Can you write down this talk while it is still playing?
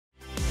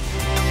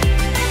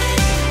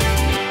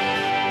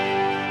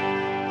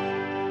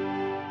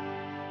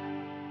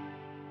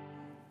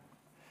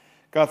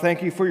God,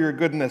 thank you for your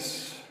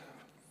goodness,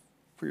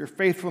 for your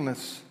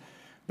faithfulness,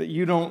 that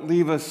you don't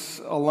leave us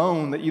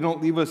alone, that you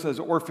don't leave us as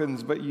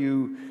orphans, but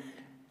you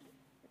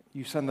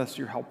send us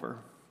your helper,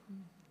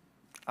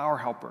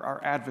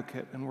 our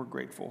advocate, and we're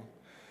grateful.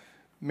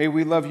 May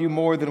we love you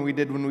more than we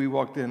did when we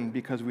walked in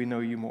because we know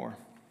you more.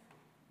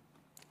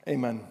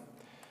 Amen.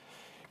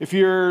 If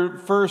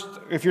you're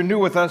new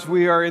with us,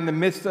 we are in the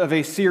midst of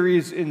a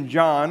series in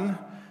John,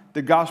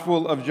 the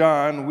Gospel of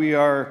John. We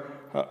are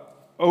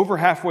over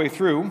halfway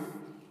through,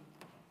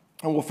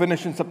 and we'll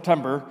finish in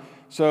September.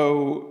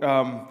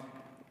 So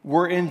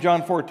we're in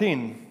John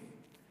 14.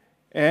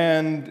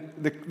 And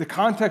the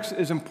context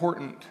is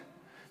important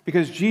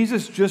because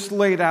Jesus just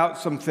laid out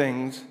some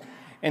things,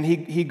 and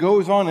he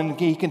goes on and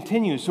he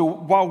continues. So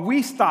while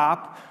we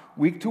stop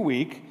week to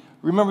week,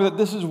 remember that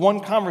this is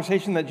one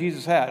conversation that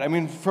Jesus had. I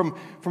mean, from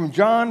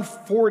John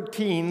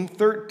 13,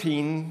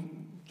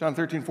 14,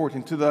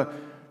 to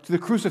the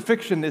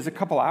crucifixion is a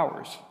couple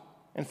hours.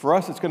 And for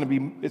us, it's going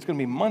to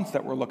be months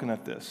that we're looking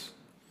at this.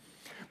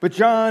 But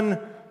John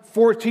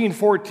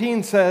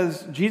 14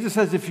 says, Jesus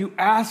says, if you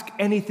ask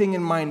anything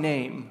in my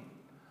name,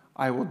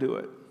 I will do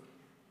it.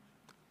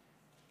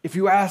 If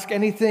you ask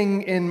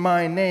anything in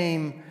my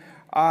name,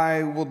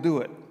 I will do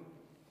it.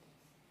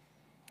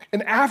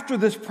 And after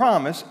this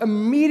promise,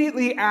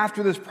 immediately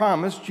after this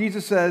promise,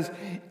 Jesus says,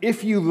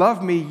 if you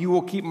love me, you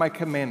will keep my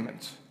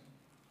commandments.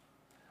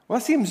 Well,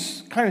 that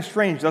seems kind of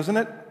strange, doesn't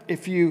it?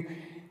 If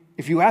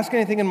you ask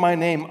anything in my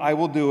name, I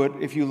will do it.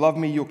 If you love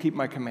me, you'll keep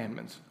my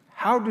commandments.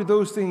 How do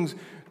those things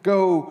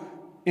go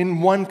in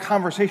one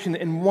conversation,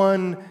 in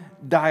one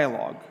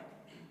dialogue?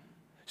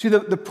 See,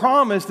 the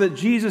promise that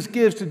Jesus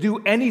gives to do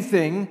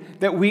anything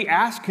that we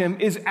ask him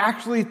is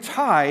actually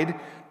tied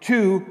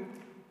to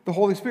the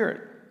Holy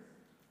Spirit.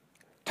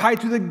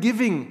 Tied to the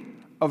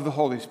giving of the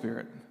Holy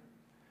Spirit.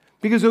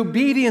 Because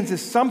obedience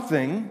is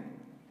something,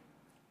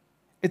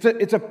 it's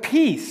a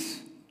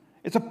piece,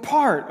 it's a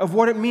part of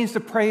what it means to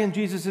pray in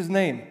Jesus'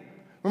 name.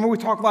 Remember we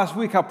talked last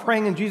week how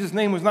praying in Jesus'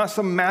 name was not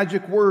some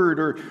magic word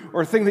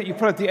or thing that you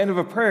put at the end of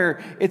a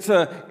prayer. It's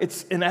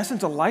in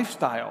essence a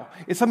lifestyle.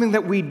 It's something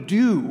that we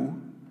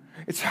do.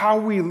 It's how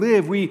we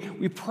live.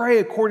 We pray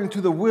according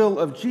to the will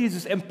of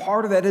Jesus, and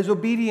part of that is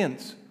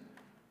obedience.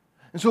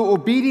 And so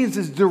obedience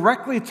is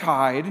directly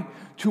tied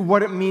to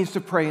what it means to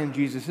pray in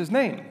Jesus'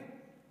 name.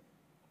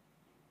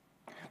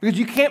 Because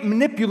you can't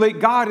manipulate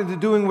God into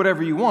doing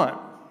whatever you want.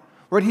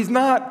 Right? He's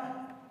not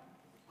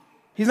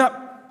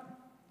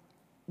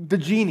the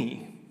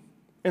genie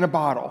in a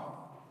bottle.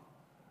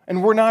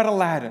 And we're not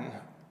Aladdin.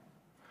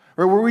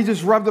 Right? Where we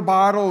just rub the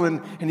bottle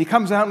and he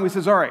comes out and he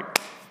says, all right,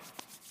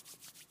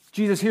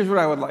 Jesus, here's what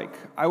I would like.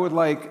 I would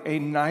like a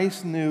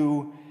nice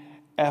new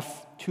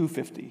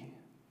F-250.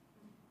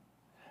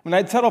 I mean,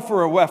 I'd settle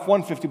for a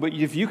F-150, but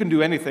if you can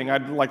do anything,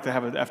 I'd like to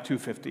have an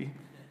F-250.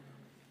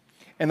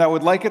 And I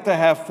would like it to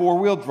have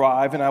four-wheel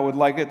drive, and I would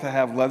like it to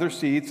have leather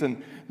seats.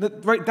 And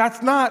right,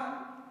 that's not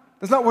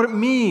what it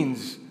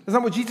means. That's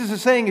not what Jesus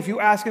is saying. If you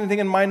ask anything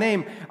in my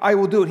name, I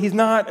will do it. He's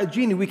not a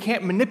genie. We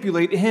can't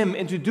manipulate him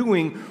into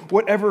doing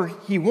whatever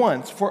he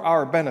wants for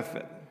our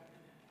benefit.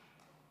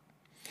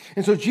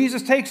 And so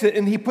Jesus takes it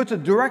and he puts a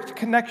direct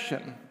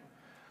connection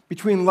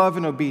between love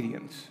and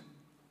obedience.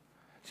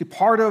 See,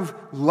 part of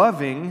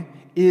loving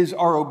is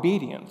our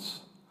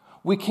obedience.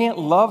 We can't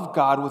love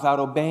God without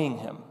obeying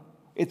him.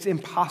 It's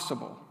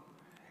impossible.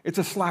 It's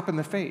a slap in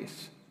the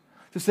face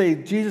to say,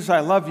 Jesus,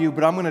 I love you,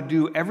 but I'm going to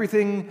do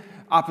everything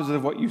opposite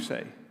of what you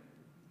say.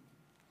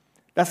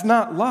 That's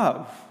not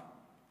love.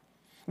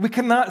 We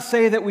cannot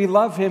say that we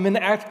love him and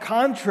act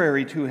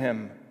contrary to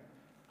him.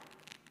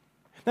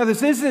 Now,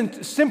 this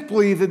isn't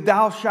simply the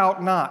thou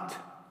shalt not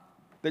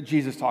that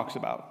Jesus talks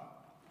about.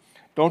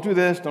 Don't do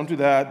this, don't do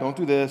that, don't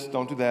do this,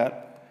 don't do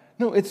that.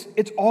 No, it's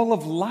all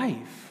of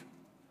life.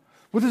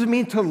 What does it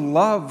mean to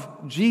love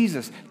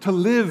Jesus, to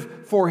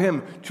live for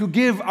him, to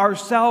give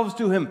ourselves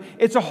to him?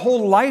 It's a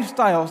whole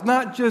lifestyle. It's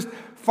not just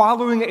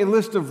following a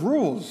list of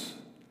rules.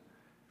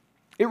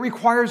 It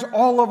requires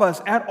all of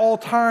us at all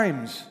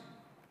times.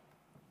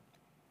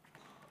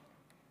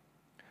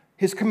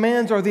 His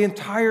commands are the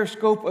entire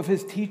scope of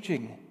his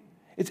teaching.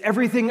 It's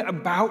everything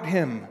about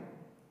him.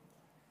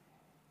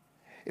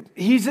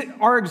 He's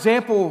our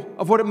example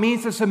of what it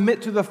means to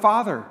submit to the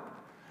Father.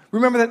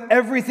 Remember that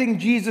everything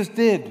Jesus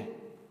did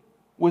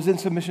was in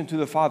submission to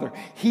the Father.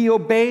 He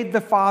obeyed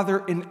the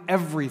Father in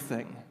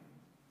everything.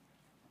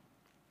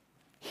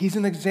 He's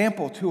an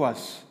example to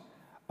us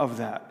of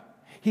that.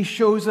 He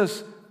shows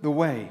us the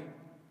way.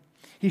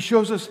 He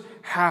shows us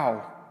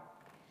how.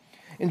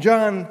 In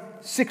John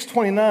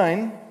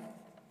 6:29,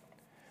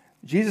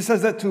 Jesus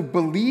says that to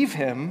believe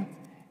him,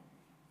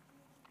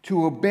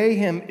 to obey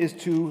him is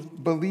to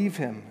believe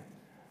him.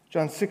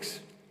 John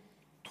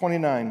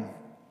 6:29.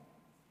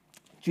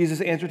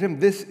 Jesus answered him,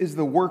 "This is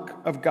the work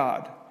of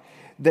God,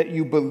 that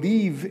you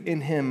believe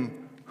in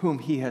him whom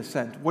he has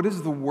sent." What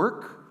is the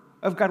work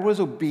of God? What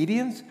is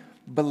obedience?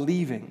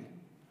 Believing.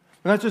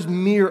 Not just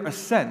mere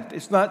assent.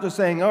 It's not just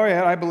saying, "Oh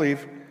yeah, I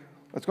believe.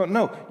 Let's go."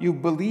 No, you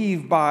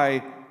believe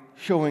by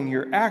showing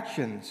your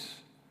actions.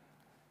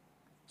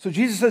 So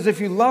Jesus says,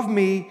 if you love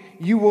me,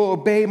 you will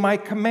obey my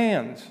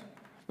commands.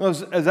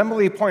 As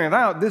Emily pointed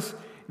out, this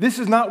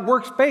is not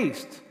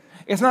works-based.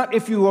 It's not,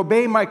 if you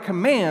obey my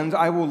commands,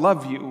 I will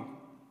love you.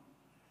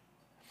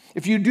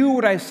 If you do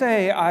what I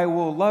say, I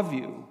will love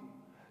you.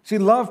 See,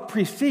 love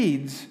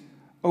precedes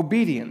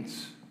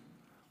obedience.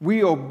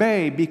 We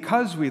obey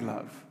because we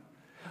love.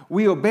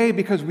 We obey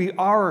because we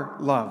are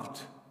loved.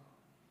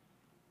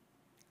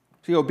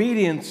 See,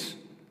 obedience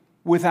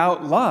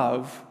without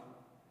love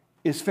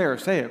is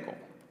pharisaical.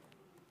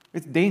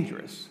 It's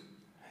dangerous.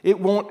 It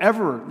won't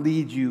ever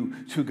lead you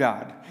to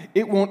God.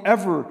 It won't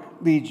ever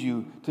lead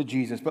you to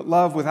Jesus. But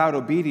love without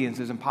obedience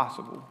is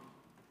impossible.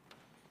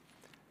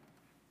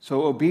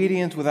 So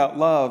obedience without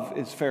love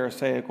is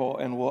pharisaical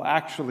and will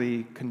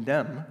actually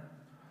condemn.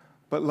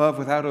 But love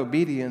without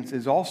obedience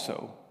is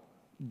also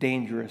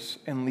dangerous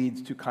and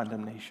leads to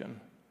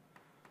condemnation.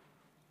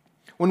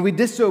 When we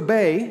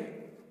disobey,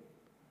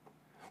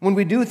 when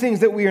we do things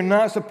that we are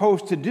not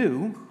supposed to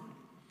do,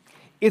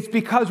 it's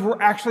because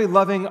we're actually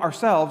loving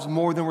ourselves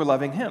more than we're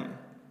loving Him.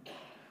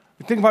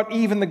 Think about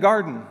Eve in the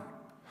garden.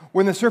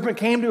 When the serpent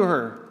came to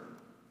her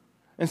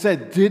and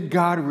said, "Did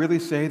God really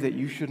say that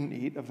you shouldn't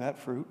eat of that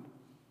fruit?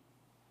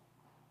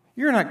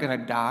 You're not going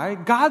to die.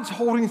 God's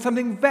holding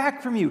something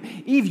back from you.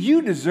 Eve,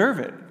 you deserve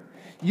it.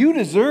 You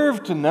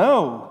deserve to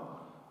know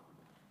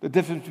the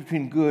difference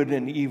between good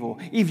and evil.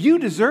 Eve, you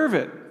deserve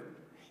it.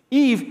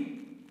 Eve,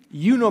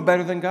 you know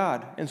better than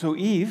God." And so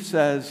Eve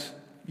says,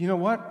 you know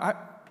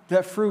what?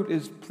 That fruit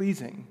is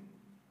pleasing.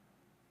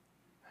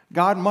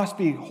 God must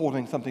be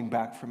holding something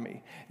back from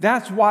me.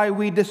 That's why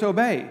we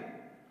disobey.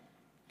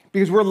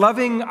 Because we're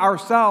loving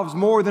ourselves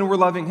more than we're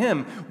loving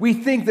Him. We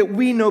think that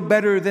we know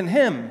better than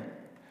Him.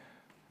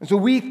 And so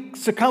we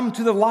succumb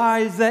to the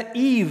lies that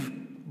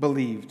Eve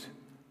believed.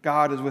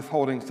 God is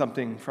withholding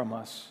something from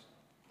us.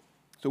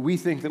 So we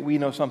think that we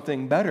know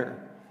something better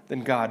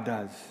than God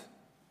does.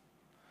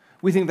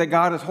 We think that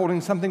God is holding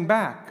something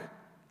back.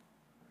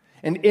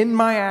 And in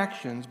my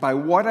actions, by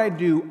what I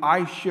do,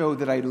 I show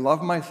that I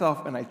love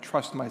myself and I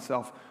trust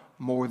myself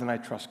more than I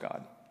trust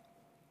God.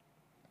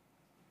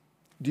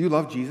 Do you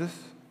love Jesus?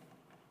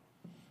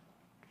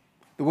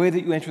 The way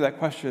that you answer that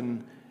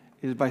question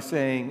is by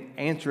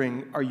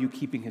answering, are you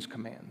keeping His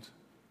commands?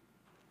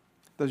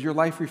 Does your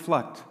life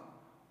reflect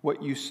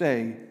what you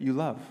say you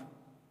love?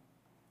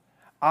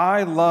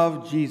 I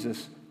love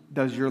Jesus.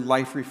 Does your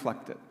life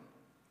reflect it?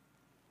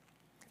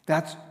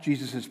 That's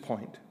Jesus'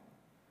 point.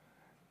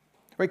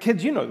 Right,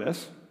 kids, you know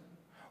this.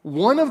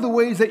 One of the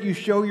ways that you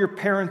show your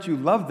parents you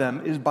love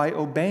them is by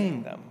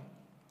obeying them,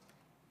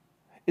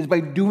 is by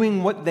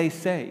doing what they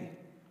say.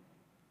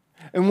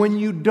 And when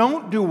you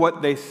don't do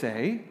what they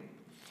say,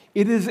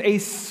 it is a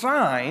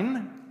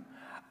sign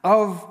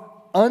of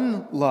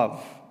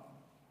unlove.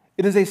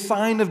 It is a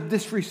sign of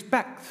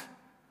disrespect.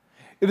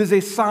 It is a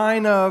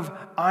sign of,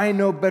 I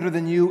know better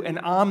than you, and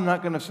I'm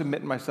not going to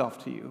submit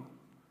myself to you.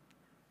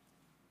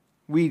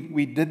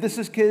 We did this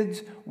as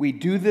kids. We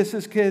do this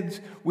as kids.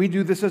 We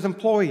do this as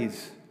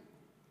employees.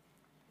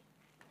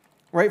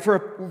 Right?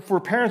 For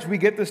parents, we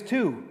get this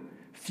too.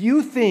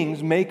 Few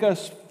things make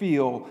us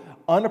feel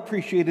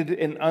unappreciated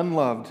and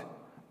unloved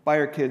by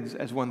our kids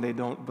as when they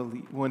don't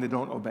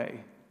obey.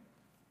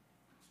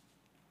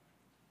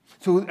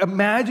 So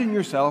imagine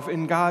yourself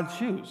in God's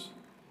shoes.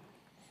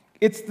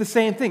 It's the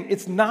same thing.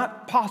 It's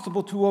not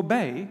possible to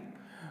obey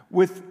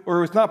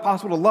it's not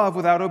possible to love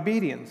without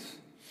obedience.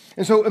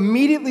 And so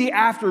immediately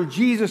after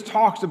Jesus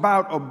talks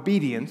about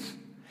obedience,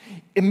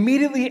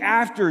 immediately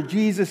after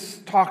Jesus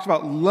talks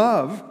about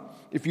love,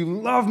 if you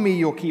love me,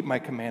 you'll keep my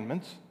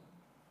commandments.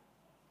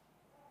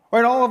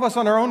 Right? All of us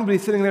on our own will be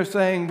sitting there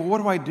saying, well,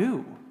 what do I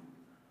do?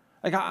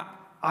 Like,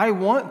 I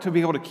want to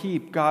be able to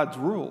keep God's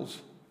rules.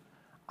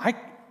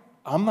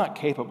 I'm not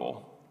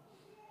capable.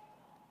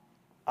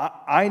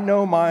 I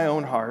know my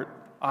own heart.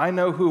 I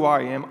know who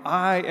I am.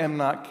 I am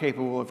not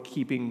capable of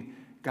keeping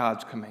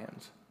God's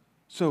commands.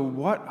 So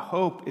what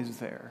hope is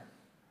there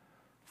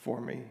for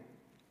me?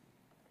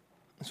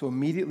 So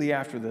immediately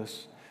after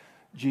this,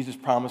 Jesus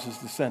promises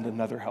to send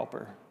another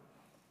helper.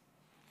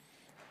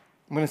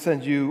 I'm going to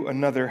send you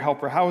another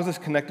helper. How is this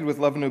connected with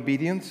love and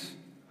obedience?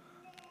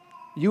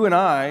 You and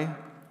I,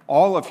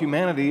 all of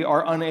humanity,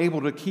 are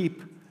unable to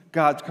keep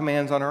God's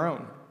commands on our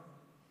own.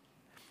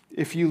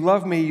 If you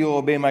love me, you'll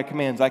obey my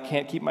commands. I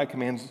can't keep my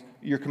commands,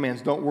 your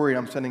commands. Don't worry,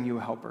 I'm sending you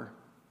a helper.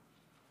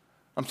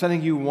 I'm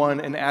sending you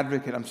an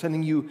advocate. I'm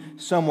sending you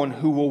someone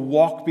who will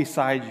walk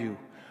beside you,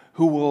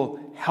 who will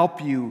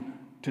help you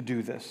to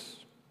do this.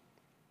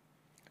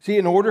 See,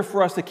 in order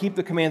for us to keep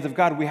the commands of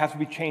God, we have to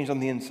be changed on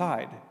the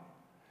inside.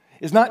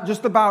 It's not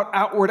just about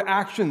outward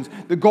actions.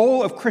 The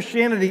goal of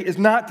Christianity is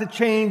not to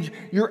change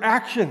your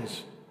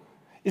actions.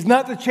 It's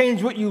not to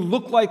change what you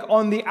look like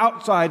on the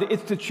outside.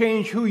 It's to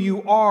change who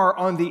you are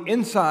on the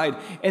inside,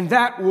 and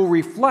that will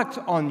reflect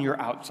on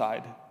your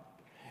outside.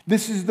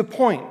 This is the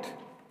point.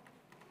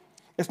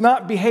 It's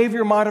not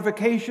behavior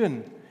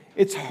modification.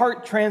 It's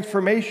heart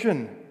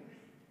transformation.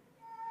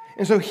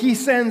 And so He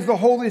sends the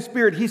Holy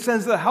Spirit. He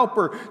sends the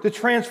helper to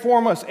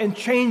transform us and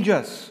change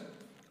us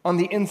on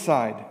the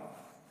inside.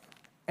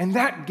 And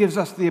that gives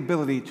us the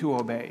ability to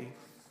obey.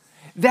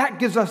 That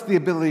gives us the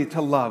ability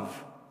to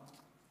love.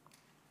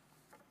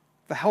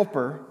 The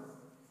helper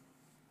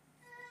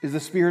is the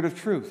Spirit of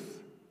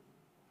truth.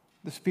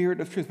 The Spirit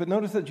of truth. But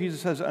notice that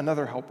Jesus says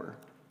another helper.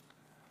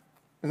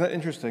 Isn't that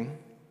interesting?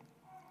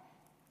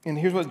 And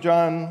here's what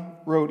John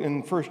wrote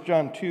in 1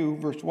 John 2,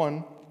 verse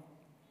 1.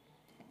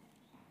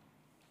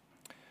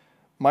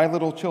 My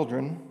little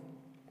children,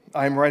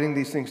 I am writing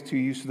these things to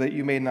you so that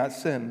you may not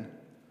sin.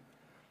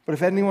 But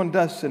if anyone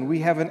does sin, we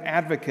have an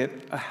advocate,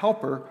 a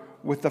helper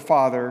with the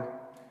Father,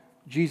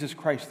 Jesus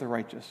Christ the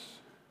righteous.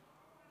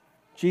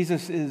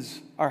 Jesus is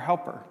our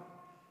helper.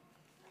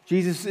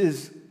 Jesus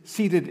is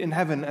seated in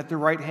heaven at the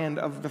right hand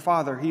of the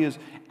Father. He is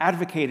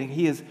advocating.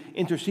 He is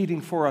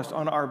interceding for us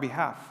on our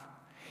behalf.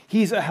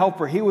 He's a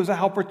helper. He was a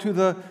helper to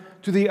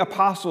the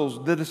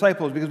apostles, the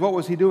disciples, because what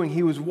was he doing?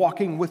 He was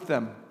walking with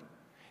them.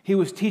 He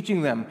was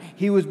teaching them.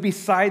 He was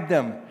beside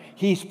them.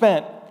 He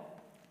spent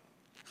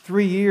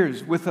 3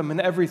 years with them in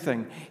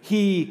everything.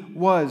 He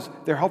was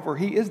their helper.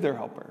 He is their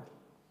helper.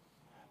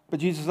 But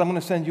Jesus, I'm going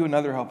to send you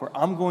another helper.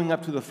 I'm going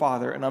up to the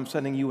Father, and I'm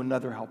sending you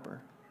another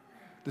helper,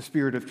 the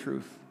Spirit of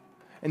truth.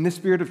 And this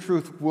Spirit of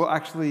truth will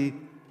actually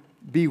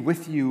be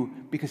with you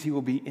because he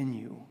will be in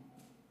you.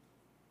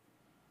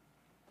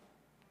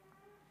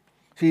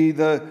 See,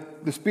 the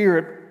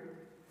Spirit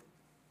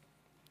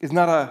is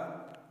not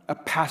a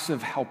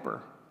passive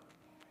helper.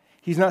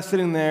 He's not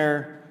sitting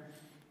there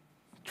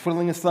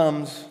twiddling his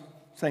thumbs,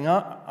 saying,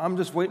 I'm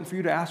just waiting for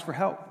you to ask for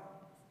help.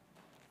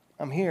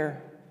 I'm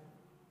here.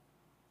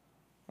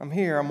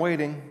 I'm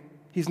waiting.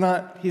 He's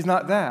not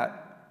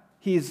that.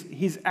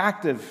 He's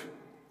active.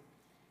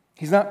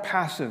 He's not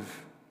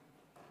passive.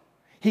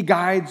 He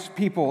guides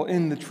people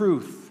in the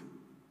truth.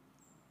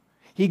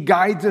 He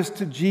guides us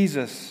to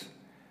Jesus.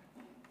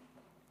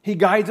 He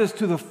guides us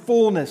to the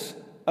fullness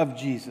of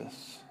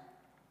Jesus.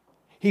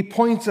 He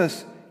points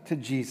us to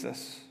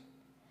Jesus.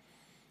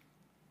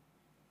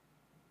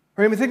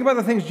 Right? I mean, think about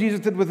the things Jesus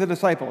did with the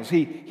disciples.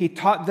 He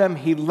taught them,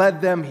 he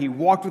led them, he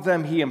walked with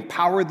them, he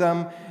empowered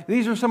them.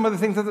 These are some of the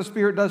things that the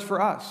Spirit does for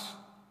us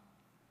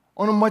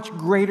on a much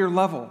greater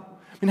level.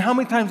 I mean, how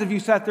many times have you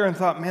sat there and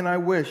thought, man, I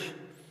wish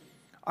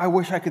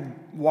I could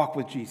walk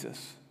with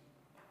Jesus?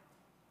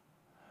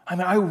 I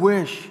mean, I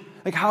wish,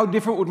 like, how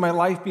different would my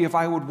life be if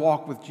I would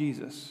walk with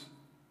Jesus?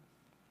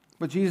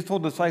 But Jesus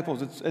told the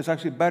disciples, it's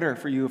actually better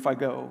for you if I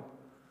go.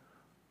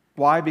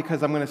 Why?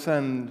 Because I'm going to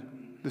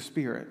send the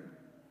Spirit.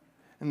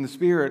 And the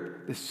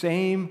Spirit, the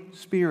same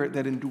Spirit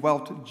that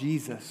indwelt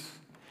Jesus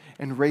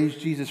and raised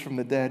Jesus from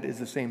the dead, is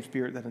the same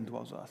Spirit that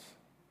indwells us.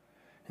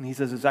 And he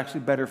says, it's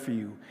actually better for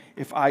you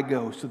if I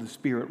go so the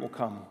Spirit will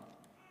come.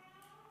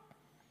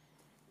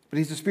 But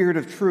he's the Spirit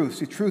of truth.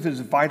 See, truth is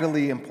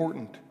vitally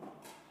important.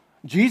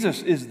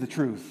 Jesus is the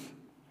truth.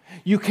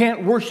 You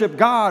can't worship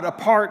God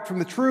apart from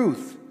the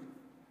truth,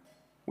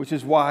 which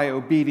is why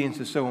obedience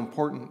is so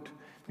important,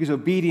 because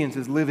obedience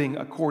is living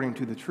according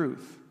to the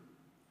truth.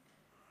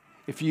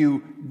 If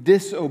you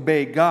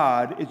disobey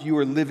God, you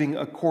are living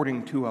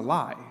according to a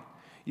lie.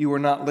 You are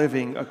not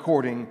living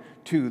according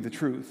to the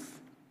truth.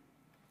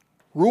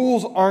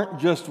 Rules aren't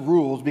just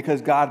rules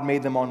because God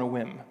made them on a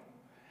whim.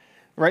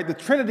 Right? The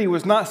Trinity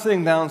was not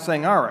sitting down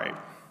saying, all right,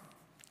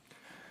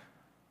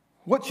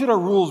 what should our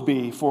rules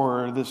be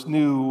for this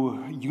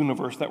new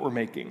universe that we're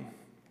making?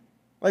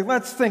 Like,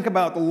 let's think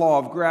about the law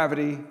of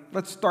gravity.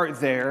 Let's start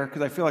there,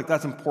 because I feel like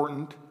that's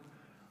important.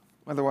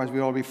 Otherwise, we'd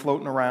all be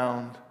floating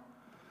around.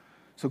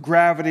 So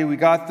gravity, we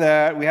got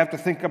that. We have to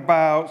think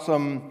about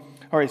all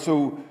right,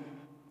 so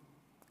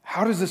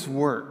how does this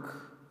work?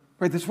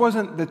 Right, this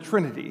wasn't the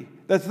Trinity.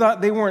 That's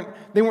not, they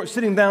weren't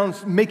sitting down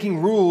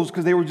making rules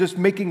because they were just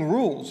making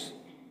rules.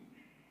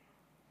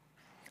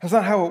 That's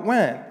not how it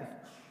went.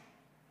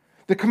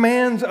 The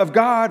commands of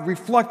God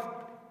reflect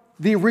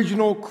the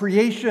original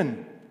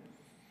creation.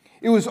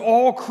 It was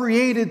all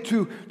created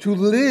to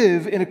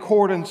live in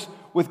accordance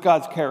with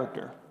God's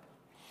character.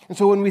 And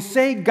so when we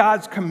say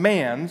God's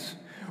commands,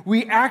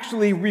 we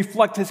actually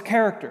reflect his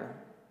character.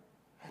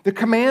 The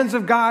commands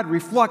of God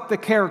reflect the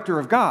character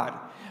of God.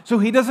 So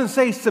he doesn't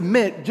say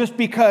submit just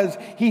because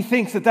he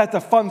thinks that that's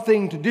a fun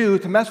thing to do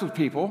to mess with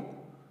people.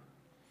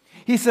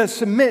 He says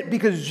submit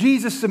because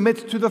Jesus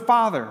submits to the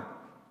Father.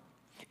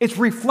 It's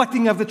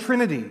reflecting of the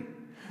Trinity.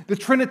 The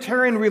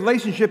Trinitarian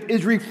relationship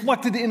is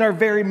reflected in our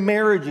very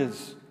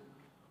marriages.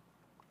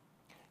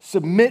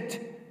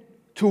 Submit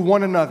to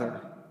one another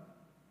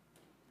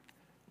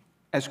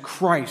as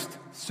Christ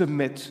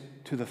submits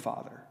to the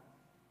Father.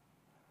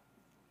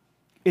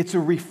 It's a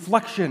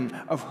reflection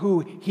of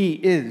who he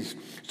is.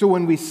 So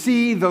when we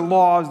see the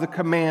laws, the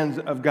commands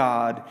of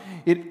God,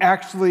 it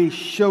actually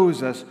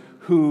shows us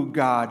who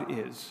God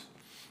is.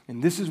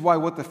 And this is why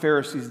what the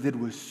Pharisees did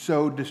was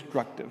so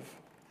destructive.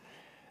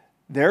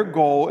 Their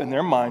goal in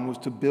their mind was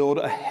to build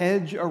a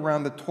hedge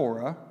around the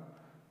Torah,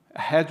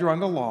 a hedge around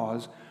the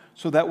laws,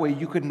 so that way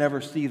you could never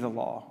see the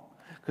law.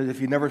 Because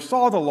if you never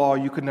saw the law,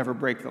 you could never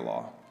break the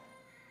law.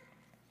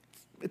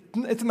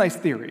 It's a nice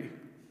theory.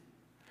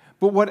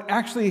 But what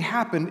actually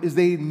happened is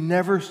they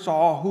never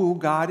saw who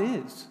God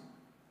is.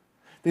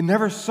 They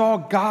never saw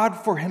God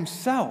for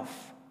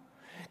himself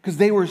because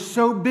they were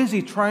so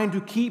busy trying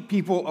to keep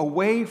people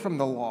away from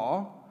the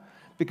law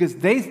because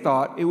they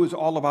thought it was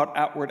all about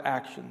outward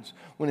actions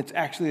when it's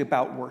actually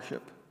about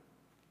worship.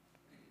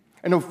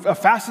 And a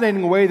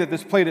fascinating way that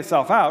this played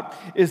itself out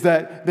is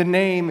that the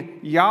name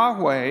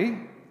Yahweh,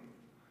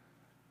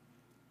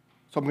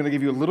 so I'm going to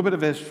give you a little bit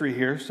of history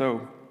here,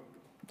 so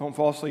don't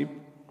fall asleep.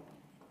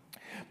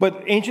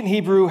 But ancient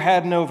Hebrew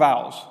had no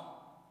vowels.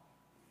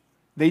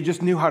 They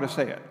just knew how to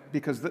say it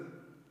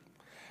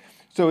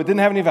so it didn't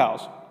have any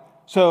vowels.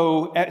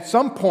 So at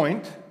some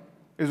point,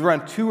 it was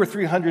around 200 or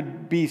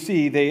 300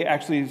 BC,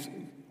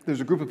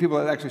 there's a group of people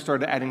that actually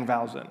started adding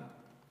vowels in.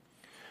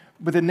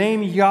 But the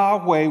name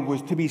Yahweh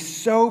was to be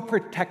so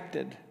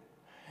protected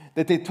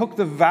that they took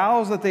the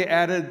vowels that they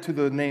added to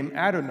the name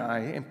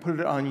Adonai and put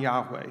it on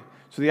Yahweh.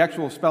 So the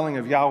actual spelling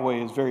of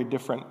Yahweh is very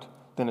different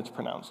than it's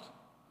pronounced.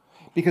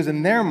 Because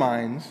in their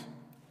minds,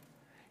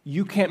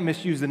 you can't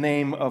misuse the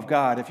name of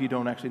God if you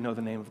don't actually know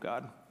the name of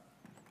God.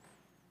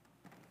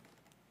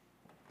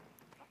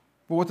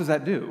 Well, what does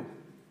that do?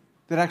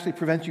 That actually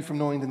prevents you from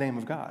knowing the name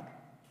of God.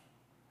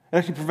 It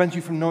actually prevents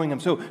you from knowing him.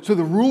 So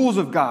the rules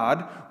of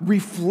God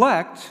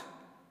reflect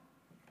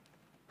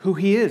who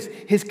he is,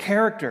 his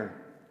character.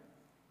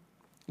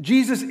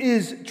 Jesus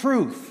is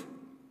truth.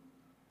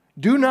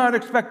 Do not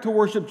expect to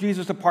worship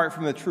Jesus apart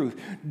from the truth.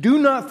 Do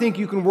not think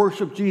you can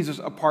worship Jesus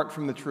apart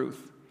from the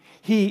truth.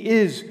 He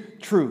is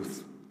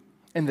truth.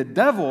 And the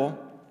devil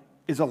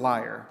is a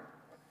liar,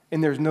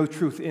 and there's no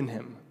truth in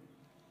him.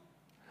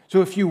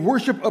 So if you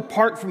worship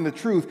apart from the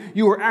truth,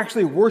 you are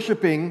actually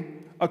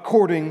worshiping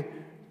according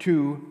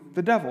to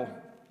the devil.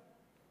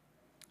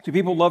 See,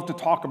 people love to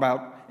talk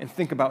about and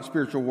think about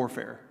spiritual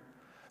warfare.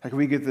 Like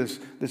we get this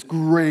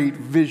great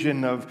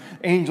vision of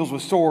angels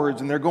with swords,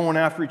 and they're going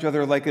after each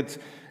other like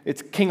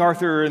it's King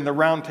Arthur and the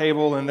Round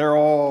Table, and they're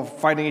all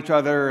fighting each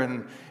other,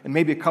 and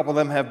maybe a couple of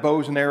them have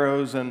bows and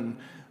arrows, and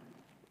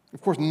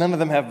of course none of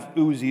them have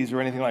Uzis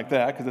or anything like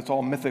that because it's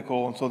all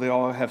mythical, and so they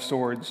all have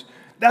swords.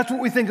 That's what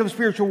we think of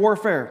spiritual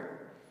warfare.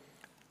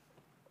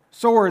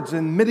 Swords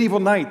and medieval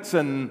knights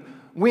and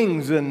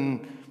wings,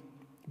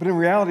 but in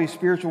reality,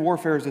 spiritual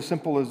warfare is as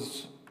simple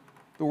as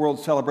the world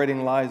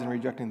celebrating lies and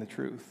rejecting the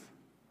truth.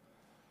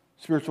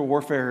 Spiritual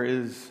warfare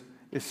is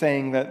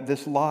saying that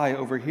this lie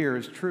over here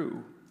is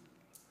true.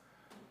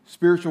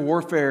 Spiritual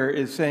warfare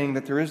is saying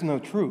that there is no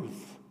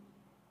truth.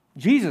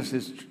 Jesus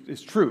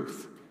is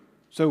truth.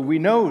 So we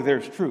know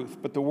there's truth,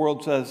 but the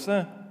world says,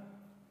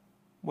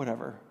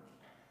 whatever.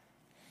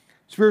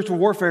 Spiritual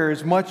warfare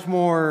is much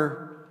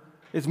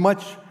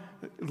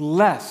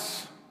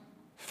less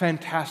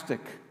fantastic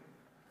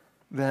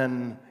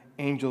than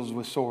angels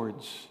with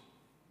swords.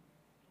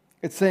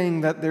 It's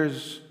saying that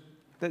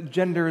that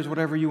gender is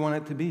whatever you want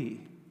it to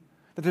be,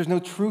 that there's no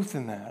truth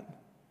in that.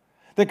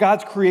 That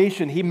God's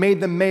creation, he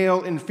made them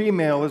male and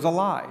female, is a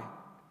lie.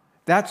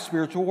 That's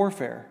spiritual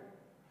warfare.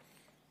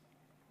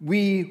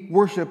 We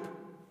worship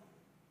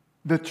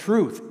the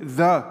truth,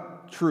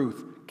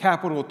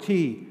 capital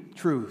T,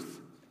 truth,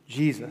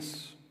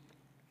 Jesus.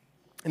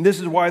 And this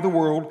is why the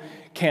world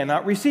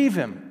cannot receive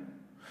him.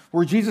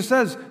 Where Jesus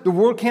says the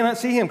world cannot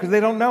see him because they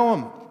don't know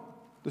him,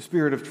 the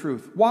Spirit of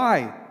truth.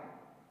 Why?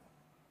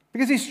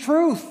 Because he's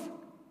truth.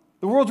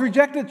 The world's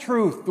rejected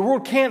truth. The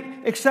world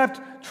can't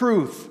accept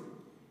truth.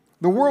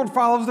 The world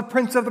follows the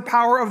prince of the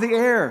power of the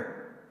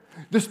air,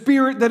 the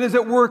spirit that is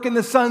at work in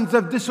the sons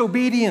of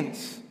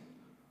disobedience.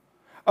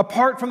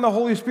 Apart from the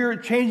Holy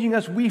Spirit changing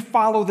us, we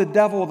follow the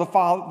devil, the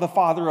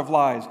father of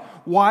lies.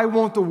 Why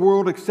won't the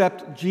world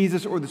accept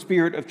Jesus or the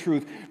Spirit of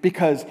truth?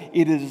 Because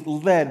it is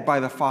led by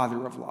the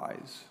father of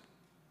lies,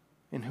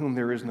 in whom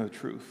there is no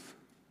truth.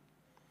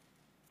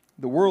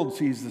 The world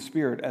sees the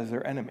Spirit as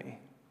their enemy.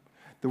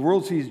 The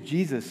world sees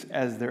Jesus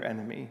as their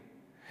enemy.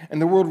 And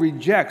the world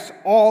rejects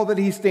all that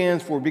he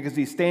stands for because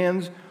he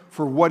stands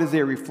for what is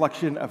a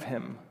reflection of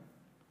him.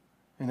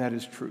 And that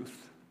is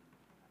truth.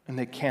 And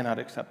they cannot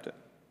accept it.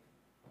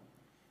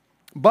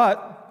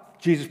 But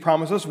Jesus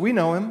promised us we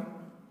know him.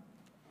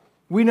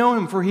 We know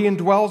him for he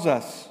indwells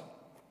us.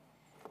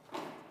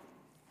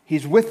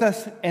 He's with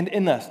us and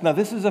in us. Now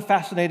this is a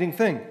fascinating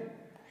thing.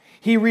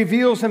 He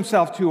reveals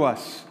himself to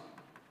us.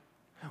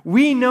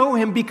 We know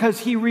him because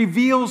he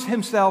reveals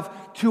himself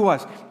to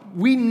us.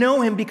 We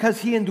know him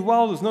because he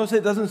indwells us. Notice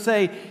it doesn't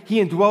say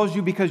he indwells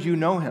you because you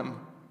know him.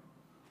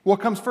 What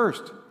comes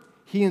first?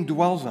 He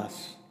indwells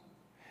us.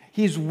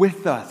 He's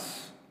with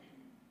us.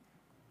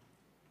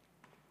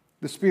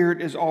 The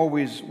Spirit is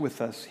always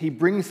with us. He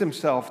brings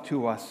himself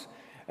to us,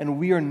 and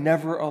we are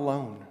never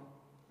alone.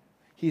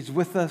 He's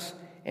with us,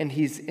 and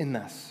he's in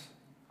us.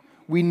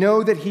 We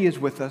know that he is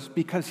with us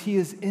because he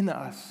is in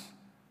us.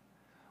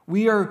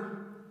 We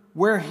are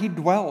where he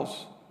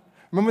dwells.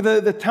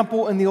 Remember the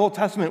temple in the Old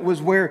Testament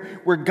was where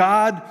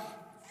God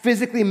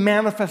physically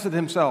manifested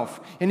himself,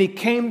 and he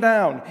came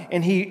down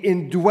and he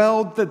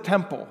indwelled the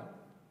temple.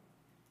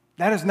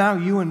 That is now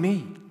you and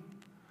me.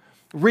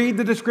 Read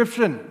the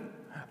description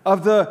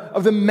of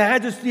the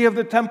majesty of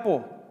the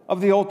temple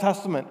of the Old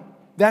Testament.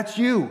 That's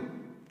you.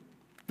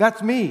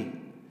 That's me.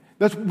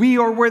 We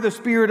are where the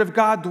Spirit of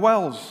God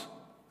dwells.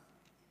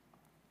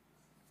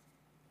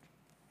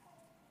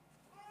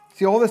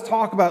 See, all this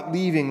talk about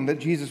leaving that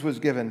Jesus was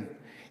given,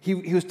 he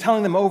was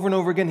telling them over and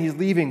over again he's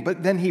leaving,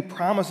 but then he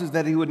promises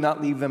that he would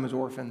not leave them as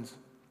orphans.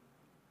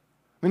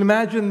 I mean,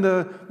 imagine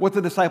what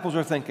the disciples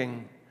are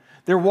thinking.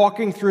 They're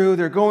walking through,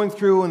 they're going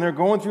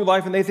through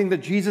life, and they think that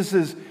Jesus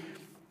is,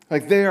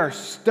 like, they are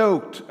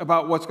stoked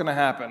about what's going to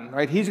happen,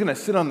 right? He's going to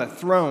sit on the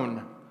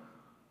throne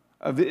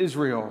of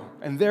Israel,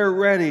 and they're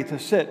ready to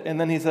sit.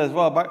 And then he says,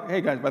 well,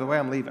 hey guys, by the way,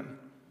 I'm leaving,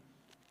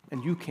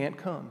 and you can't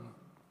come.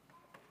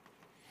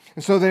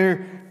 And so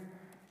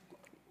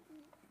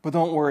but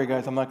don't worry,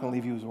 guys, I'm not going to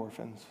leave you as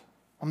orphans.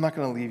 I'm not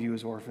going to leave you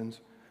as orphans.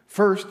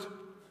 First,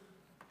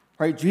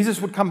 right, Jesus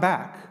would come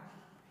back.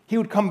 He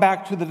would come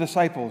back to the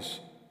disciples.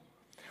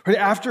 Right,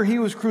 after he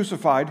was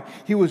crucified,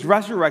 he was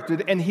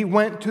resurrected, and he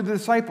went to the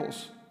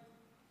disciples.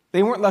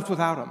 They weren't left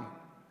without him.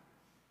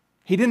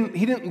 He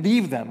didn't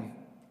leave them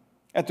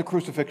at the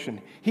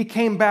crucifixion. He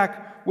came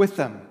back with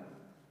them.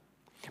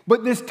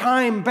 But this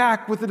time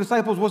back with the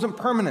disciples wasn't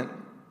permanent.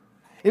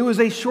 It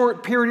was a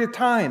short period of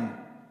time.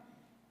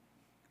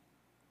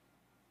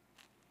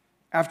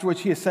 After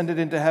which he ascended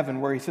into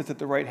heaven, where he sits at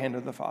the right hand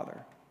of the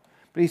Father.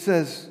 But he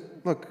says,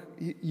 look,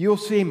 you'll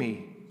see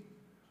me.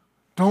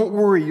 Don't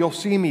worry, you'll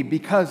see me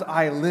because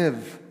I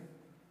live.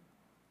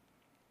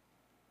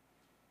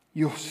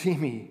 You'll see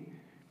me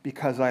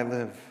because I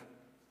live.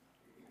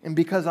 And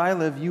because I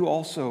live, you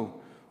also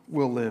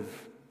will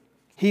live.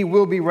 He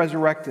will be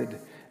resurrected.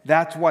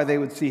 That's why they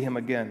would see him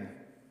again.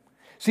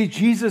 See,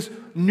 Jesus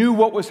knew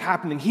what was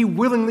happening. He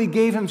willingly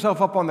gave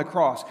himself up on the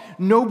cross.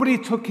 Nobody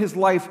took his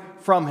life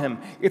from him.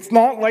 It's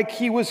not like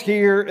he was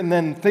here and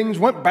then things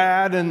went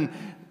bad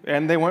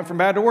and they went from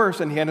bad to worse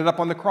and he ended up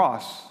on the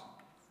cross.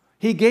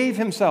 He gave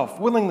himself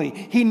willingly.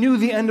 He knew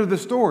the end of the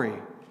story.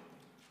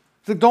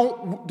 So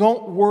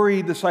don't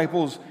worry,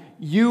 disciples.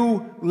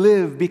 You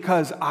live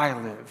because I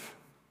live.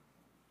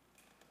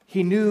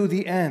 He knew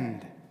the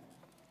end.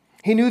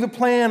 He knew the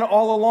plan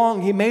all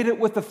along. He made it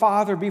with the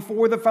Father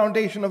before the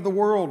foundation of the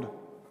world.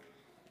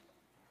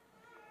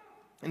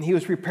 And he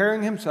was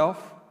preparing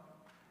himself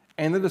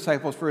and the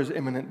disciples for his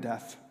imminent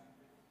death.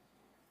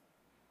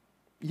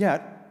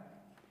 Yet,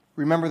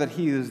 remember that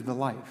he is the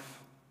life.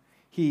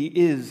 He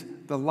is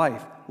the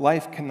life.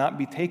 Life cannot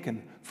be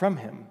taken from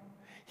him.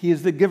 He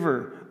is the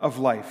giver of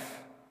life.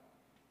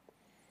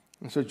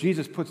 And so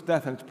Jesus puts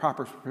death in its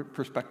proper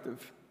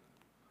perspective.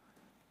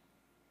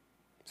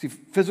 See,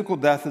 physical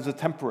death is a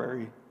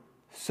temporary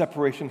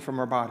separation from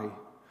our body.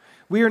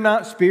 We are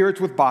not spirits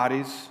with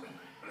bodies.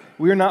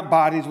 We are not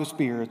bodies with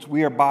spirits.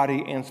 We are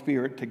body and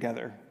spirit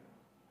together.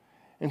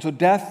 And so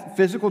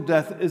physical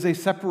death is a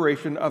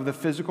separation of the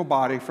physical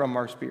body from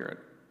our spirit.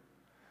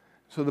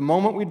 So the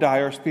moment we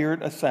die, our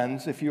spirit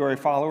ascends. If you are a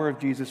follower of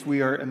Jesus,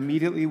 we are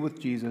immediately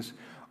with Jesus.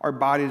 Our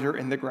bodies are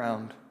in the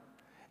ground.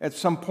 At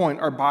some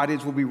point, our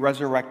bodies will be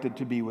resurrected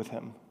to be with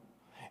him.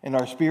 And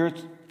our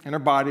spirits and our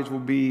bodies will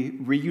be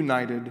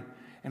reunited,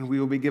 and we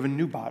will be given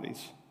new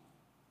bodies,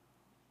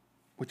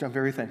 which I'm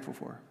very thankful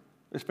for,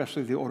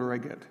 especially the older I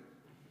get.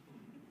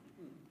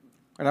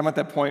 And I'm at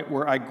that point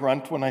where I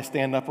grunt when I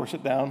stand up or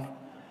sit down,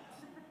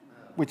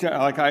 which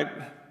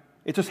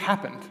it just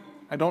happened.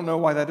 I don't know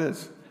why that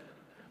is.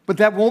 But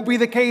that won't be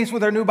the case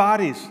with our new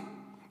bodies.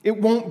 It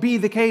won't be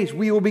the case.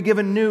 We will be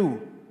given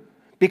new.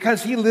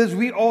 Because he lives,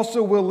 we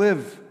also will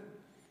live.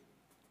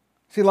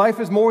 See, life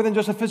is more than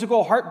just a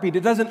physical heartbeat.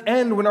 It doesn't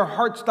end when our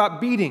hearts stop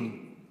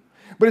beating.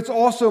 But it's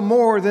also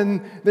more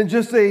than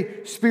just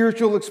a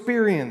spiritual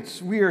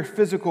experience. We are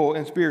physical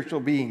and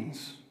spiritual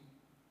beings.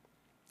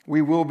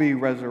 We will be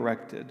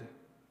resurrected.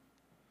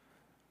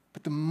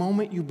 But the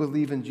moment you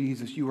believe in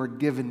Jesus, you are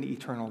given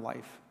eternal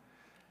life.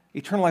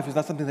 Eternal life is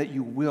not something that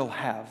you will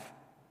have.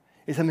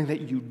 It's something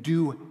that you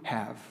do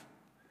have.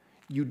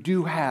 You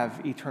do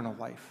have eternal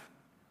life.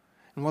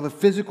 And while the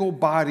physical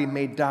body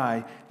may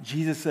die,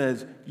 Jesus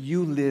says,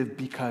 you live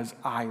because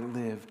I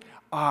live.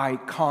 I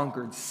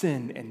conquered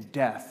sin and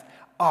death.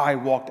 I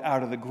walked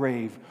out of the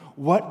grave.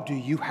 What do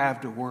you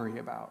have to worry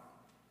about?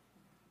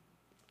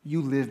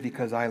 You live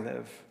because I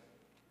live.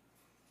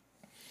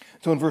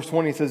 So in verse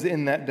 20 it says,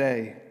 in that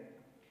day,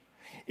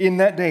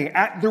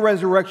 at the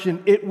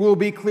resurrection, it will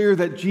be clear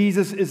that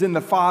Jesus is in the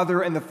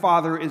Father and the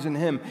Father is in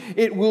him.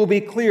 It will be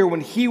clear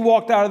when he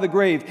walked out of the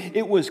grave,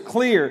 it was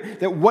clear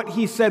that what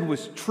he said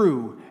was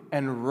true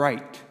and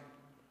right.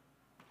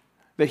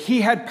 That he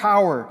had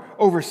power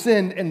over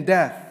sin and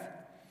death.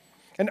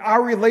 And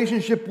our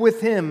relationship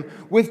with him,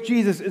 with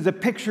Jesus, is a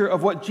picture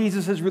of what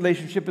Jesus'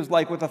 relationship is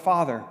like with the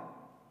Father.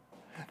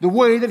 The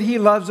way that he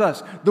loves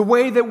us, the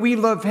way that we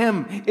love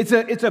him, it's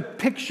a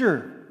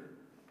picture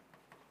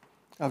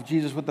of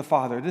Jesus with the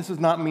Father. This does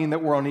not mean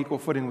that we're on equal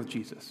footing with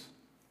Jesus.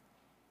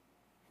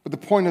 But the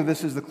point of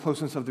this is the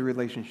closeness of the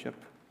relationship.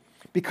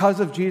 Because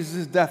of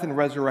Jesus' death and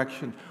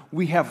resurrection,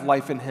 we have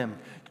life in him.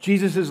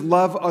 Jesus'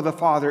 love of the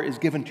Father is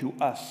given to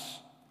us.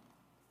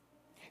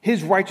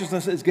 His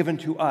righteousness is given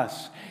to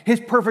us. His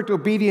perfect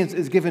obedience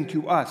is given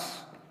to us.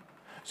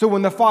 So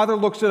when the Father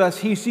looks at us,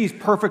 he sees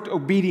perfect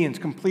obedience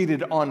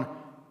completed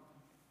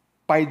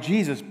by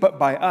Jesus, but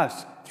by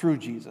us through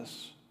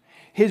Jesus.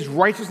 His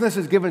righteousness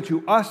is given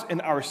to us,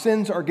 and our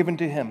sins are given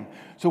to him.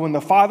 So when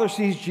the Father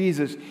sees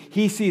Jesus,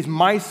 he sees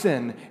my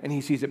sin, and he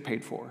sees it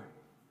paid for.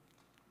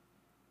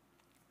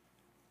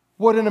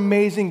 What an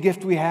amazing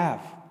gift we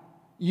have.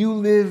 You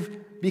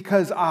live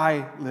because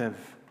I live.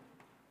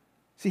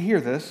 See,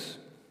 hear this.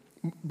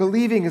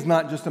 Believing is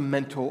not just a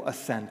mental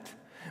assent.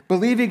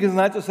 Believing is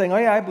not just saying, oh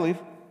yeah, I believe.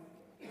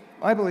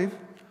 I believe.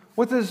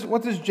 What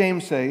does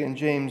James say in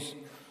James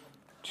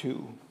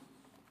 2?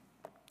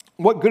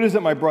 What good is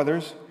it, my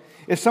brothers,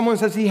 if someone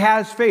says he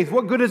has faith?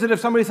 What good is it if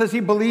somebody says he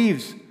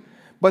believes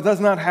but does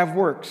not have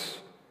works?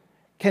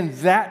 Can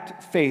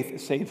that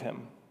faith save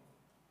him?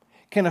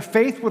 Can a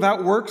faith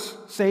without works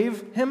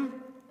save him?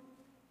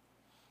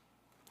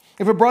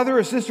 If a brother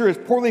or sister is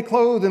poorly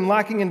clothed and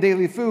lacking in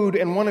daily food,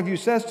 and one of you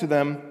says to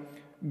them,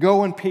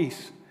 go in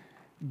peace,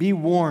 be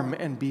warm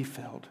and be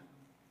filled,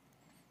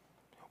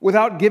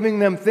 without giving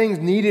them things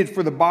needed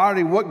for the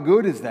body, what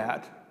good is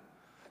that?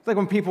 It's like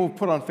when people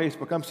put on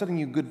Facebook, I'm sending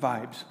you good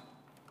vibes.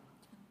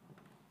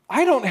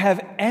 I don't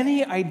have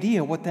any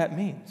idea what that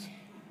means.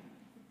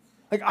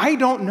 Like, I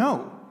don't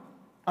know.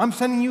 I'm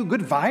sending you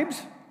good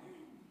vibes?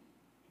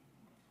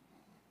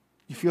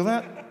 You feel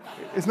that?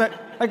 Isn't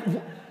that like?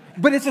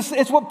 But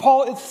it's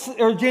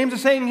what James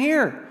is saying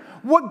here.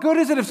 What good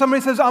is it if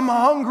somebody says, I'm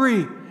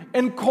hungry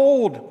and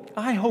cold?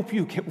 I hope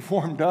you get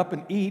warmed up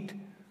and eat.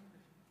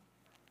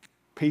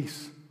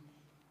 Peace.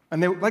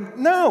 And they're like,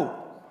 no.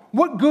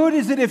 What good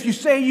is it if you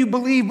say you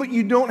believe but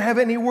you don't have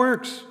any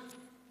works?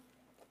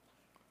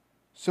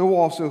 So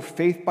also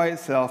faith by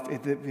itself,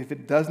 if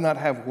it does not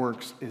have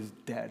works, is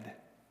dead.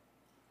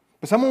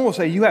 But someone will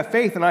say, you have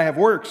faith and I have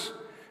works.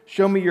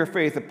 Show me your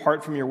faith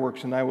apart from your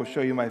works, and I will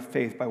show you my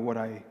faith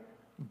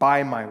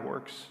by my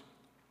works.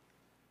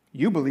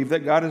 You believe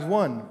that God is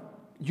one.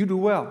 You do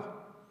well.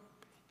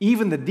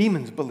 Even the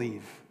demons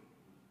believe.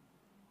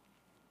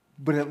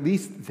 But at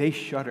least they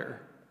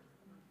shudder.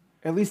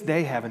 At least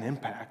they have an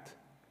impact.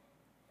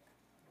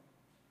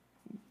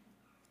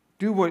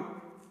 Do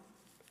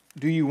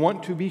you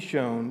want to be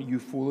shown, you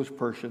foolish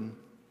person,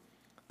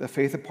 that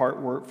faith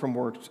apart from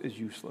works is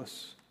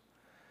useless?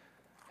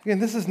 Again,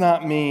 this does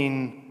not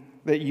mean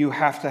that you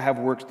have to have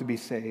works to be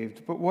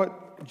saved. But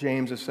what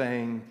James is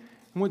saying,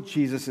 and what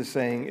Jesus is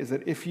saying, is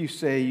that if you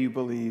say you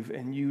believe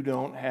and you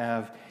don't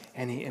have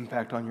any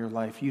impact on your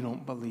life, you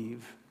don't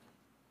believe.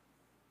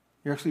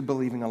 You're actually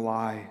believing a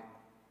lie.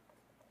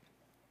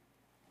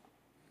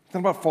 It's not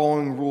about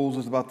following rules,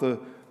 it's about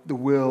the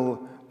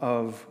will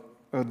of,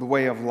 or the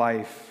way of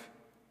life.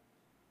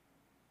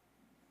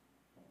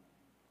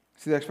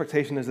 See, the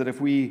expectation is that if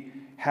we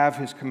have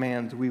his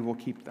commands, we will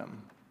keep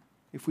them.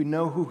 If we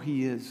know who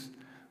he is,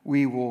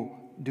 we will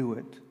do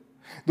it.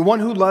 The one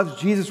who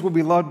loves Jesus will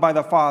be loved by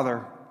the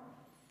Father.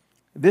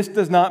 This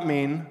does not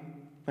mean,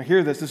 now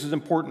hear this is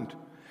important,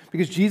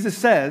 because Jesus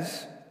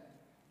says,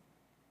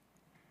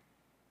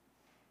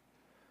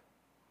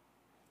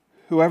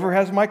 whoever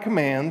has my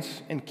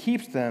commands and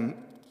keeps them,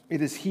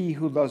 it is he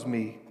who loves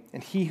me,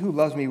 and he who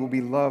loves me will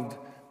be loved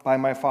by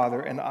my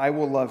Father, and I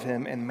will love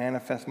him and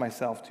manifest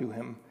myself to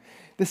him.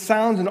 This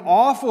sounds an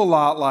awful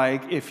lot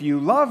like, if you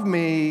love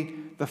me,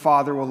 the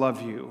Father will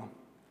love you.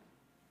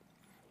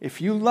 If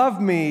you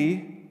love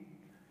me,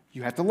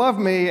 you have to love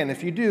me, and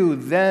if you do,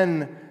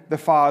 then the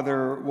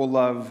Father will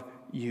love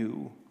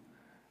you.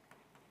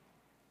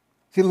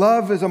 See,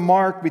 love is a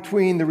mark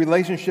between the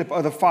relationship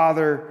of the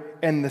Father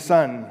and the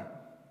Son.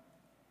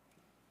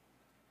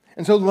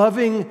 And so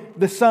loving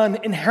the Son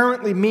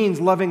inherently means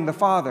loving the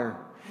Father.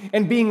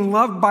 And being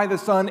loved by the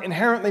Son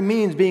inherently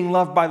means being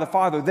loved by the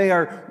Father. They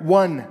are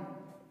one.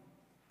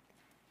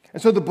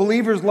 And so the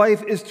believer's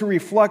life is to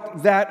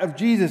reflect that of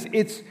Jesus.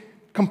 It's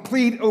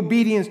complete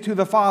obedience to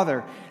the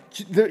Father.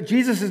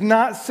 Jesus is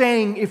not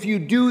saying if you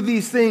do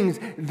these things,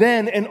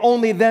 then and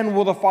only then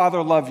will the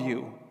Father love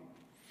you.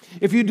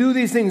 If you do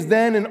these things,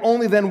 then and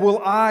only then will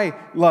I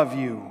love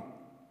you.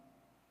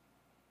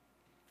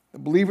 The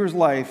believer's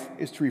life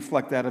is to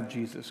reflect that of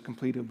Jesus,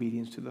 complete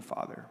obedience to the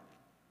Father.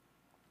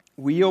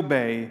 We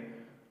obey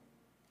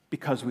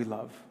because we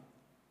love.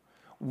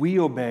 We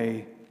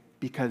obey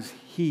because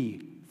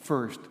he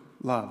first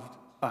loved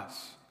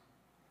us.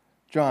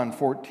 1 John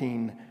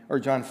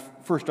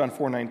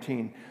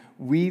 4:19.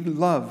 We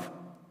love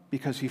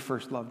because he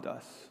first loved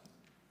us.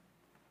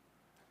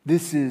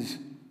 This is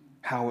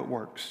how it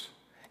works.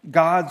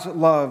 God's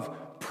love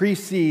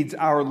precedes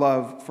our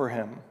love for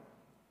him.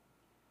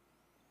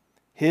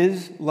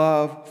 His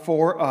love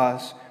for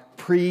us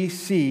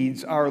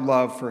precedes our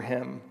love for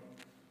him.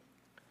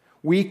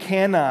 We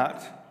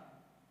cannot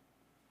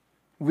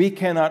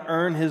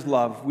earn his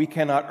love. We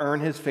cannot earn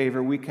his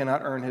favor. We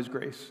cannot earn his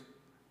grace.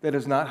 That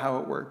is not how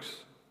it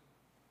works.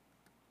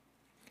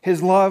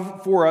 His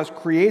love for us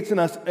creates in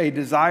us a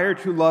desire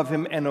to love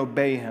him and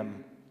obey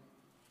him.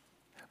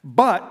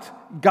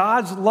 But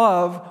God's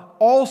love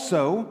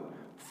also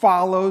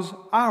follows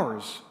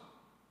ours.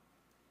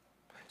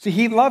 See,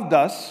 he loved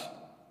us,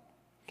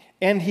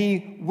 and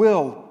he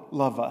will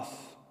love us.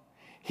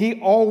 He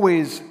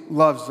always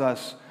loves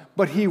us,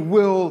 but he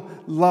will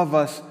love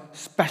us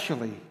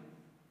specially.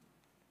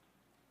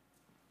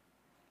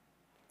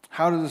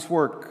 How does this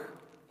work?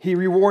 He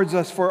rewards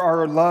us for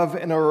our love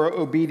and our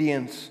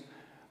obedience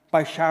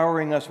by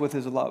showering us with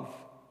his love.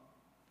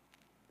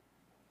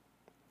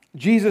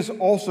 Jesus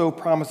also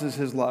promises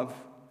his love.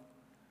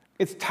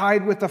 It's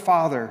tied with the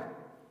Father.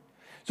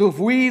 So if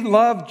we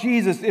love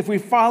Jesus, if we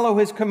follow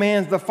his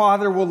commands, the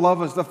Father will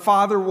love us. The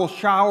Father will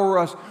shower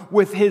us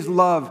with his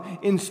love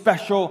in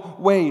special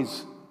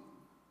ways.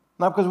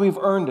 Not because we've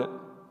earned it,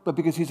 but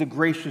because he's a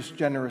gracious,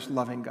 generous,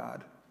 loving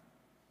God.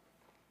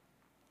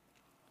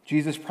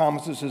 Jesus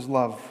promises his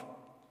love.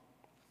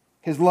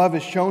 His love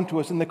is shown to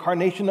us in the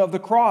incarnation of the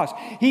cross.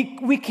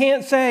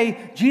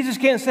 Jesus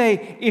can't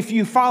say, if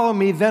you follow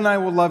me, then I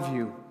will love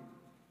you.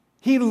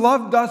 He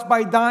loved us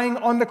by dying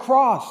on the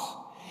cross.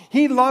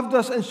 He loved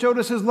us and showed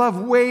us his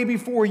love way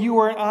before you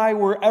or I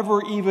were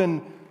ever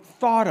even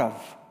thought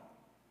of.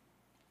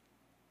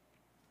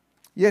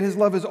 Yet his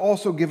love is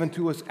also given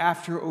to us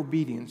after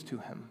obedience to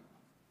him.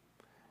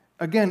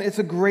 Again, it's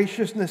a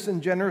graciousness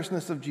and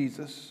generousness of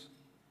Jesus.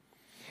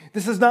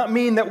 This does not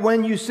mean that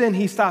when you sin,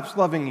 he stops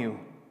loving you.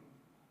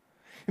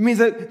 It means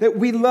that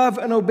we love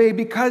and obey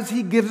because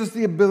he gives us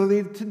the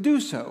ability to do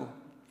so.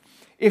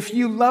 If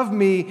you love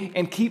me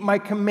and keep my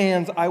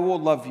commands, I will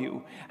love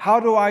you. How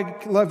do I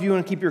love you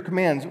and keep your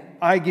commands?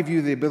 I give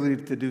you the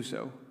ability to do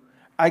so.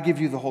 I give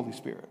you the Holy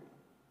Spirit.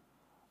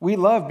 We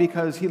love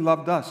because he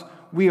loved us.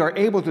 We are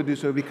able to do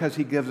so because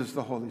he gives us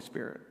the Holy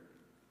Spirit.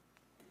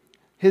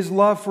 His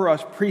love for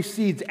us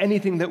precedes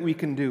anything that we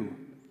can do.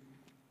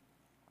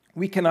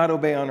 We cannot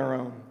obey on our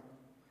own.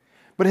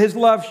 But his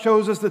love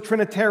shows us the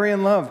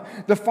Trinitarian love.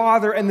 The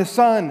Father and the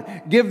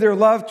Son give their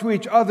love to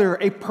each other,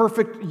 a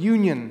perfect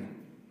union.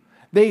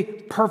 They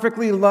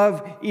perfectly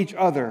love each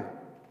other.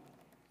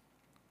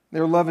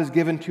 Their love is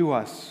given to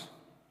us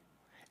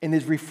and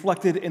is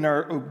reflected in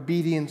our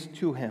obedience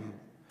to him,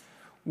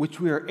 which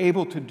we are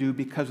able to do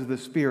because of the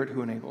Spirit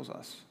who enables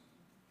us.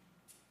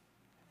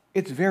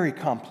 It's very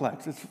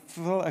complex.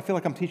 I feel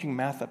like I'm teaching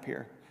math up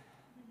here.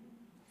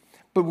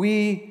 But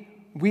we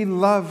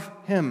love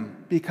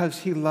him because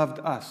he loved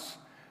us.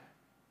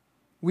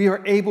 We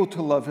are able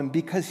to love him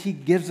because he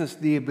gives us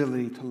the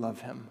ability to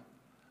love him,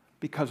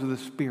 because of the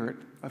Spirit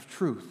of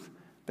truth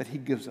that he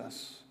gives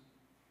us.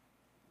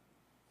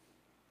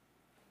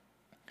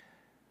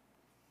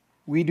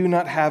 We do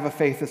not have a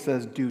faith that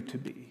says do to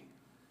be.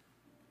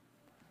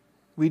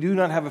 We do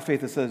not have a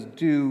faith that says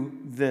do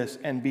this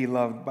and be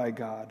loved by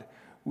God.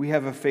 We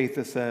have a faith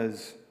that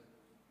says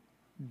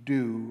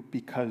do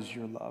because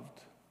you're loved.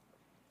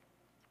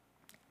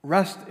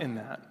 Rest in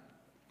that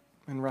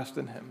and rest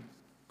in him.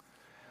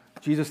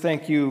 Jesus,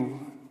 thank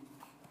you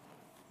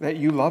that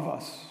you love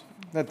us,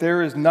 that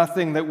there is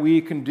nothing that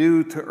we can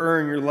do to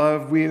earn your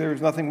love. There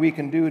is nothing we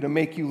can do to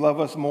make you love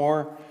us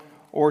more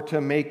or to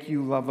make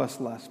you love us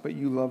less, but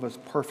you love us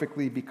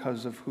perfectly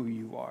because of who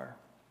you are.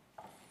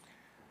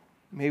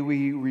 May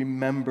we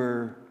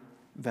remember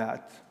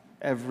that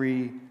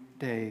every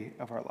day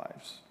of our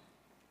lives.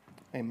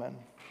 Amen.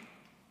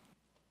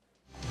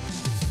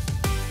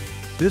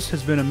 This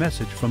has been a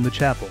message from the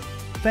chapel.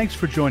 Thanks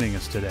for joining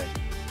us today.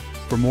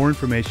 For more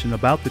information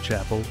about the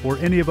chapel or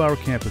any of our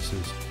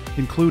campuses,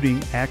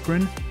 including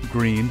Akron,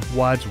 Greene,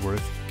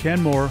 Wadsworth,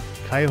 Kenmore,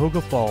 Cuyahoga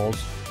Falls,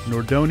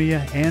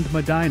 Nordonia, and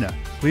Medina,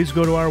 please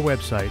go to our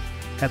website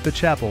at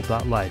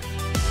thechapel.life.